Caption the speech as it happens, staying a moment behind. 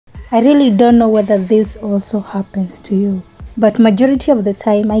I really don't know whether this also happens to you, but majority of the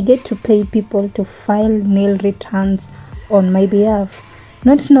time I get to pay people to file nil returns on my behalf,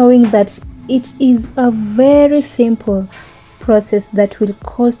 not knowing that it is a very simple process that will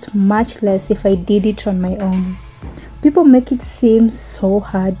cost much less if I did it on my own. People make it seem so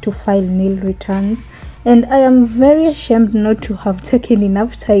hard to file nil returns, and I am very ashamed not to have taken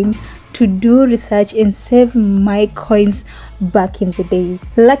enough time to do research and save my coins back in the days.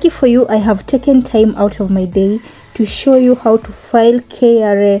 Lucky for you, I have taken time out of my day to show you how to file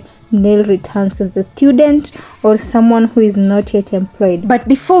KRA nil returns as a student or someone who is not yet employed. But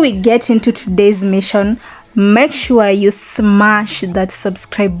before we get into today's mission, make sure you smash that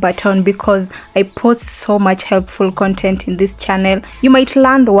subscribe button because I post so much helpful content in this channel. You might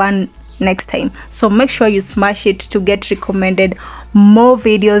land one next time, so make sure you smash it to get recommended more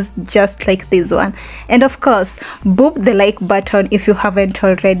videos just like this one. And of course, boop the like button if you haven't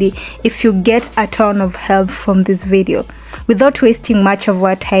already, if you get a ton of help from this video. Without wasting much of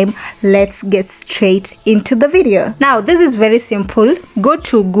our time, let's get straight into the video. Now, this is very simple. Go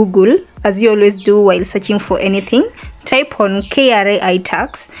to Google, as you always do while searching for anything. Type on KRA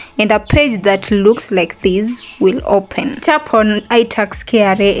iTax and a page that looks like this will open. Tap on iTax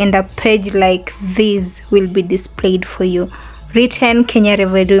KRA and a page like this will be displayed for you. Written Kenya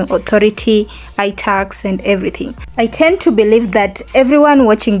Revenue Authority, iTax and everything. I tend to believe that everyone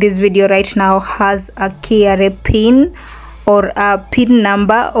watching this video right now has a KRA PIN or a PIN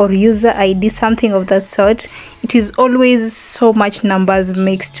number or user ID, something of that sort. It is always so much numbers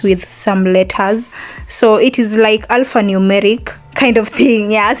mixed with some letters, so it is like alphanumeric kind of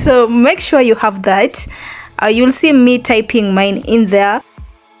thing. Yeah, so make sure you have that. You'll see me typing mine in there.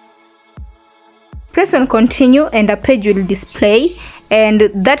 Press on continue and a page will display, and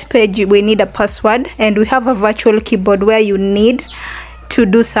that page we need a password, and we have a virtual keyboard where you need to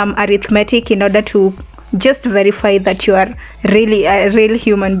do some arithmetic in order to just verify that you are really a real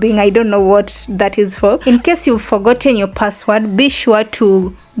human being. I don't know what that is for. In case you've forgotten your password, be sure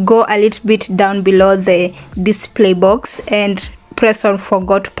to go a little bit down below the display box and press on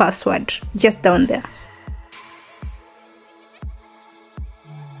forgot password, just down there.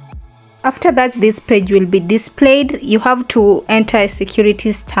 After that, this page will be displayed. You have to enter a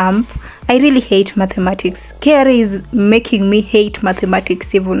security stamp. I really hate mathematics. KRA is making me hate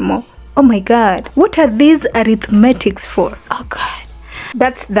mathematics even more. Oh my god, what are these arithmetics for? Oh god.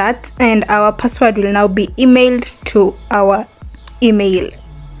 That's that, and our password will now be emailed to our email.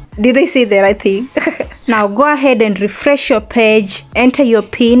 Did I say the right thing? Now go ahead and refresh your page, enter your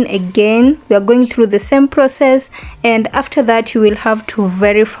PIN again. We are going through the same process, and after that you will have to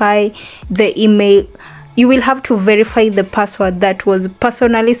verify the email. You will have to verify the password that was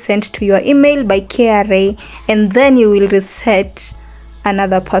personally sent to your email by KRA, and then you will reset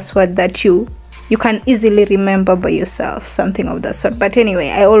another password that you can easily remember by yourself, something of that sort. But anyway,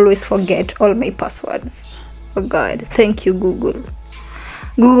 I always forget all my passwords. Oh god, thank you Google.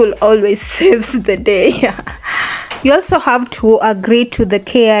 Google always saves the day. You also have to agree to the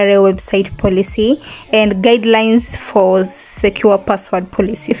KRA website policy and guidelines for secure password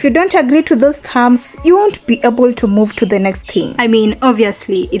policy. If you don't agree to those terms, you won't be able to move to the next thing. I mean,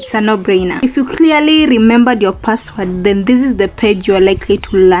 obviously, it's a no-brainer. If you clearly remembered your password, then this is the page you are likely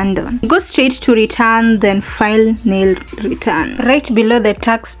to land on. Go straight to return, then file nil return. Right below the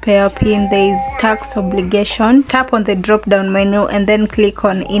taxpayer PIN, there is tax obligation. Tap on the drop-down menu and then click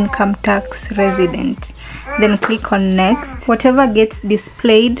on income tax resident. Then click on next. Whatever gets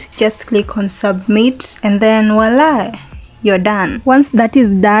displayed, just click on submit, and then voila, you're done. Once that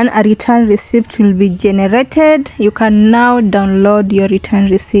is done, a return receipt will be generated. You can now download your return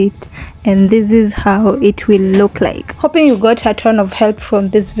receipt, and this is how it will look like. Hoping you got a ton of help from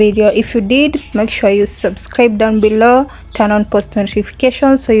this video. If you did, make sure you subscribe down below, turn on post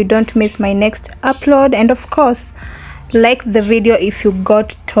notifications so you don't miss my next upload, and of course, like the video if you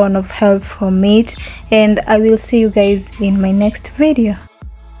got a ton of help from it, and I will see you guys in my next video.